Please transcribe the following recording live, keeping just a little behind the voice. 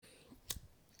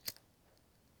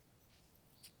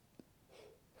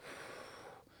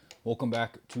Welcome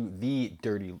back to the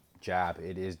Dirty Jab.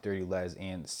 It is Dirty Les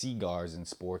and Cigars in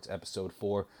Sports, episode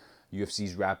 4,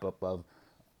 UFC's wrap up of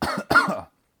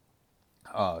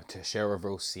Teixeira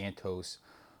vs. Santos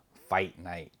fight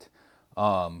night.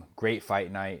 Great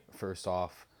fight night, first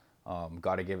off.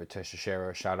 Got to give it to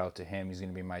Teixeira. Shout out to him. He's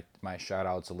going to be my shout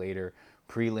outs later.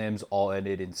 Prelims all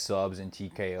ended in subs and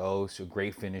TKO, so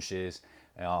great finishes.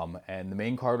 And the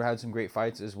main card had some great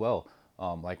fights as well.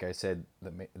 Like I said,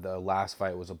 the last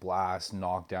fight was a blast,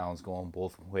 knockdowns going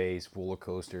both ways, roller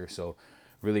coaster. So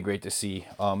really great to see.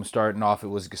 Starting off, it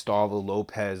was Gustavo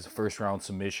Lopez first round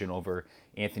submission over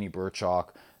Anthony Burchak.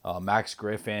 Max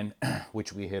Griffin,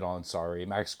 which we hit on. Sorry,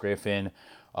 Max Griffin,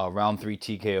 round 3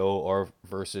 TKO or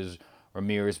versus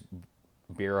Ramirez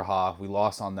Biraha. We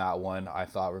lost on that one. I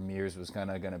thought Ramirez was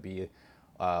kind of gonna be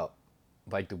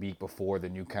like the week before the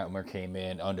newcomer came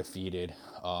in undefeated.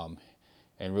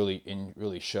 And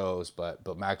really shows.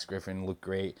 But Max Griffin looked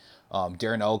great.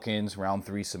 Darren Elkins round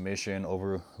 3 submission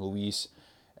over Luis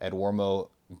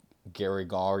Eduardo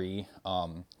Garigari.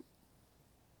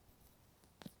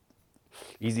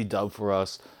 Easy dub for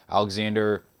us.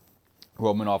 Alexander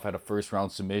Romanov had a first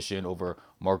round submission over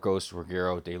Marcos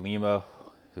Rogero de Lima.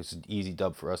 It was an easy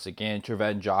dub for us again.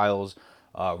 Trevin Giles,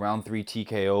 round 3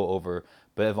 TKO over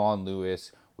Bevon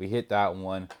Lewis. We hit that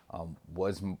one.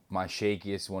 Was my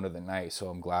shakiest one of the night, so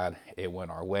I'm glad it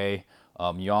went our way.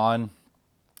 Jan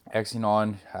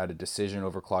Exinon had a decision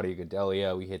over Claudia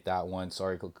Gadelia. We hit that one.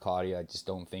 Sorry, Claudia. I just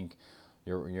don't think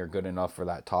you're good enough for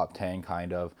that top 10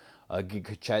 kind of.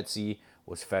 Gikachetsi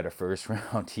was fed a first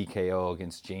round TKO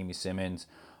against Jamie Simmons.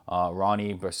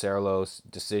 Ronnie Barcelos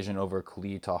decision over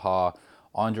Khalid Taha.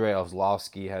 Andre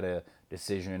Oslovsky had a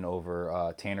decision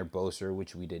over Tanner Boser,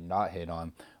 which we did not hit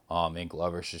on. And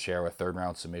Glover Teixeira third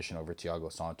round submission over Thiago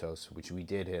Santos, which we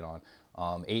did hit on.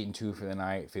 8-2 for the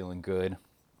night, feeling good.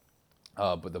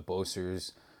 But the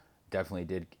Bosers definitely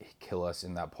did kill us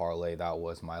in that parlay. That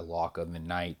was my lock of the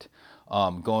night.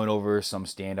 Going over some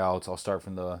standouts, I'll start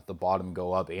from the bottom,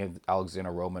 go up. And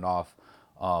Alexander Romanov,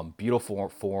 beautiful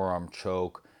forearm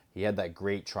choke. He had that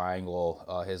great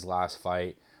triangle his last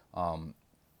fight. I'm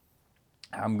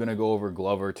gonna go over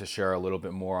Glover to share a little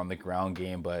bit more on the ground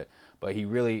game, but he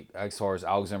really, as far as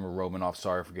Alexander Romanov,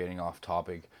 sorry for getting off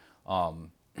topic,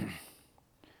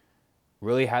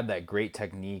 really had that great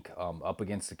technique up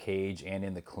against the cage and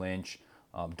in the clinch.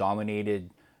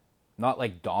 Dominated, not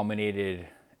like dominated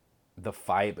the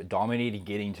fight, but dominated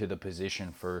getting to the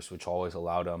position first, which always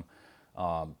allowed him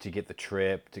to get the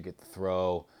trip, to get the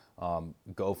throw,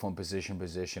 go from position,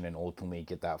 and ultimately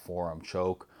get that forearm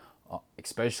choke.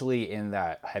 Especially in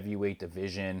that heavyweight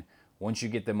division, once you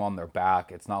get them on their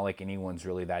back, it's not like anyone's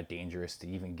really that dangerous to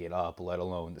even get up, let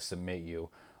alone to submit you.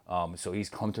 So he's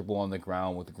comfortable on the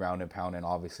ground with the ground and pound and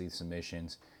obviously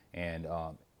submissions. And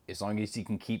as long as he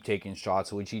can keep taking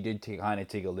shots, which he did kind of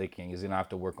take a licking, he's going to have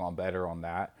to work on better on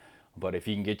that. But if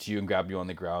he can get to you and grab you on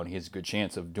the ground, he has a good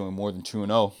chance of doing more than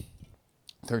 2-0,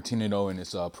 13-0 in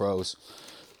his pros.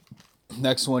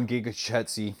 Next one, Giga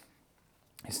Chetsi.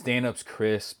 His stand-up's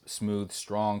crisp, smooth,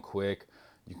 strong, quick.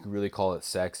 You could really call it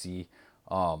sexy.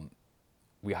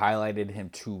 We highlighted him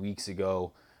 2 weeks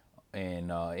ago in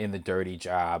the Dirty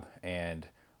Jab, and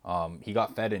he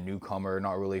got fed a newcomer.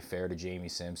 Not really fair to Jamie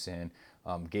Simpson.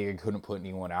 Giga couldn't put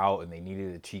anyone out, and they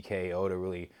needed a TKO to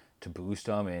really to boost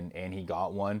him, and he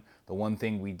got one. The one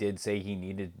thing we did say he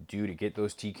needed to do to get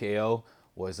those TKO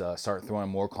was start throwing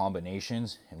more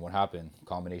combinations. And what happened?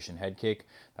 Combination head kick.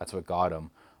 That's what got him.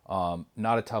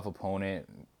 Not a tough opponent.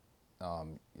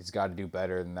 He's got to do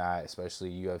better than that, especially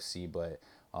UFC. But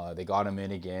they got him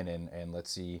in again, and let's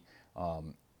see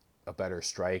a better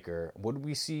striker. What did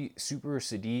we see? Super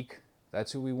Sadiq.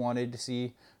 That's who we wanted to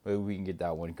see. Maybe we can get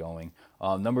that one going.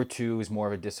 Number 2 is more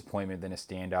of a disappointment than a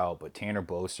standout, but Tanner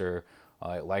Boser.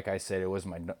 Like I said, it was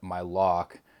my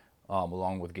lock,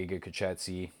 along with Giga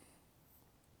Kachetsi.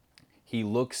 He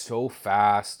looked so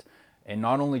fast, and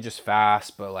not only just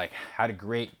fast, but like had a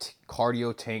great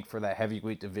cardio tank for that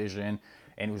heavyweight division,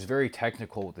 and was very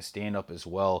technical with the stand up as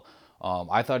well.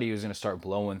 I thought he was going to start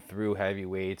blowing through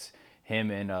heavyweights.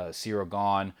 Him and Cyril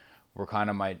Gahn were kind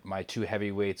of my two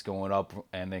heavyweights going up,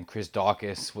 and then Chris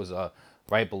Dawkins was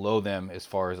right below them as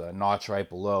far as a notch right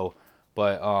below.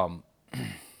 But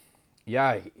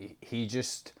yeah, he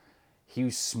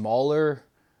was smaller,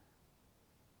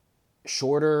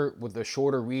 shorter with a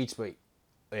shorter reach, but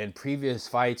in previous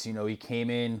fights, he came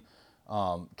in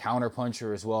counter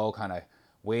puncher as well, kind of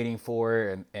waiting for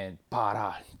it, and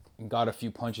got a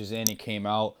few punches in and came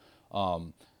out.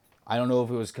 I don't know if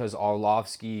it was because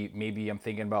Arlovsky, maybe I'm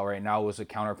thinking about right now, was a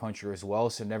counter puncher as well,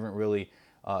 so never really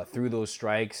threw those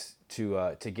strikes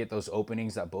to get those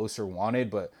openings that Boser wanted.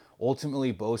 But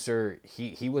ultimately, Boser,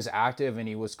 he was active and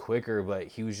he was quicker, but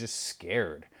he was just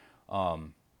scared.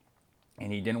 And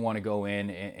he didn't want to go in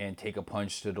and take a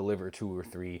punch to deliver 2 or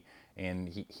 3,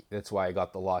 and that's why I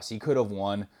got the loss. He could have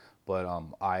won, but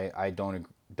I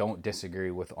don't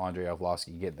disagree with Andrei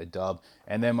Arlovski getting the dub.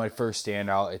 And then my first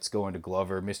standout, it's going to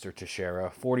Glover, Mr. Teixeira,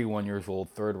 41 years old,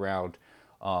 third round,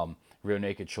 rear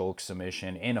naked choke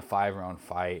submission in a 5-round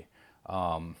fight.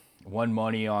 Won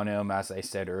money on him, as I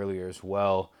said earlier as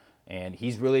well, and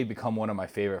he's really become one of my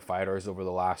favorite fighters over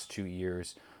the last 2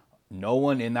 years. No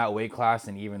one in that weight class,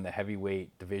 and even the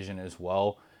heavyweight division as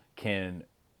well, can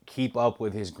keep up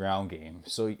with his ground game.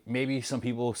 So maybe some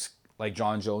people like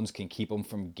John Jones can keep him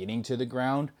from getting to the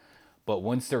ground, but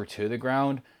once they're to the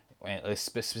ground, and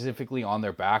specifically on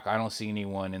their back, I don't see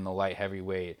anyone in the light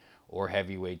heavyweight or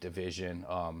heavyweight division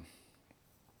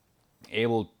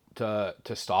able to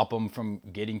stop him from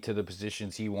getting to the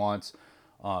positions he wants.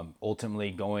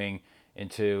 Ultimately, going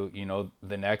into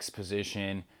the next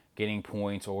position, getting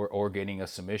points or getting a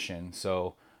submission.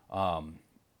 So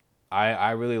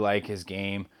I really like his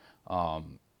game.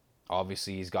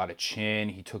 Obviously, he's got a chin.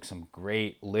 He took some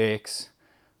great licks,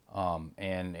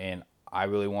 and I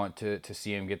really want to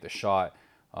see him get the shot.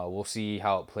 We'll see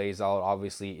how it plays out.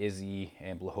 Obviously, Izzy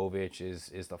and Blachowicz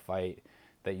is the fight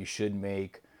that you should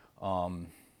make.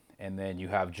 And then you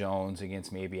have Jones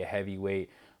against maybe a heavyweight.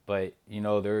 But,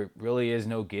 there really is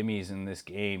no gimmies in this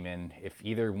game. And if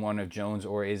either one of Jones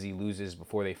or Izzy loses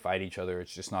before they fight each other,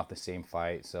 it's just not the same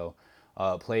fight. So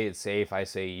play it safe. I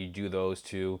say you do those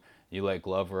two. You let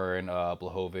Glover and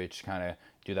Blachowicz kind of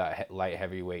do that light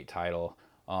heavyweight title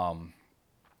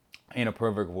in a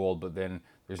perfect world. But then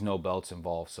there's no belts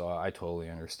involved. So I totally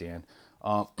understand.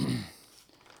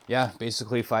 Yeah,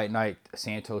 basically fight night,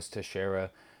 Santos Teixeira.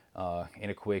 In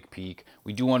a quick peek,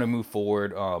 we do want to move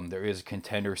forward. There is a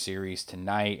contender series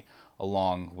tonight,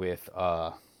 along with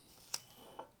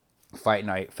fight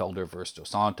night Felder versus Dos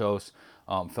Santos.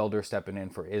 Felder stepping in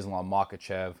for Islam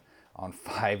Makhachev on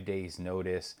 5 days'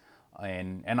 notice,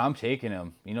 and I'm taking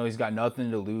him. He's got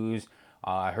nothing to lose.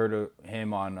 I heard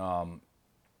him on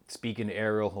speaking to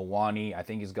Ariel Helwani. I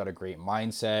think he's got a great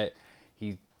mindset.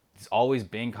 He's always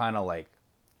been kind of like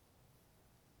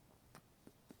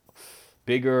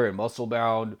bigger and muscle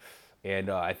bound, and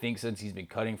I think since he's been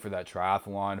cutting for that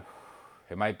triathlon,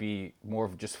 it might be more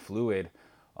of just fluid.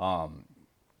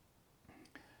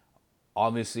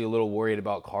 Obviously a little worried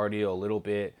about cardio a little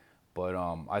bit, but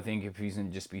I think if he's gonna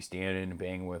just be standing and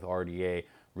banging with RDA,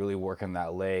 really working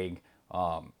that leg,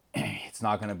 it's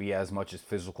not gonna be as much as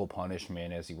physical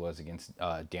punishment as he was against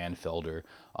Dan Felder.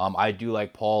 I do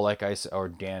like Paul, like I said, or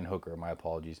Dan Hooker. My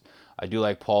apologies. I do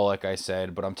like Paul, like I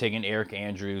said, but I'm taking Eric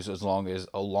Andrews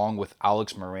along with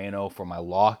Alex Moreno for my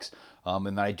locks. And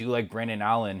then I do like Brendan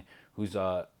Allen, who's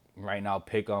right now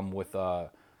pick with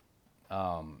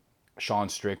Sean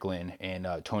Strickland, and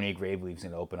Tony Gravely's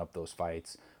going to open up those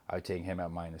fights. I would take him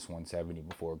at -170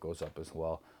 before it goes up as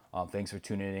well. Thanks for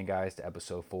tuning in, guys, to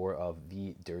episode 4 of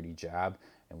The Dirty Jab,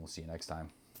 and we'll see you next time.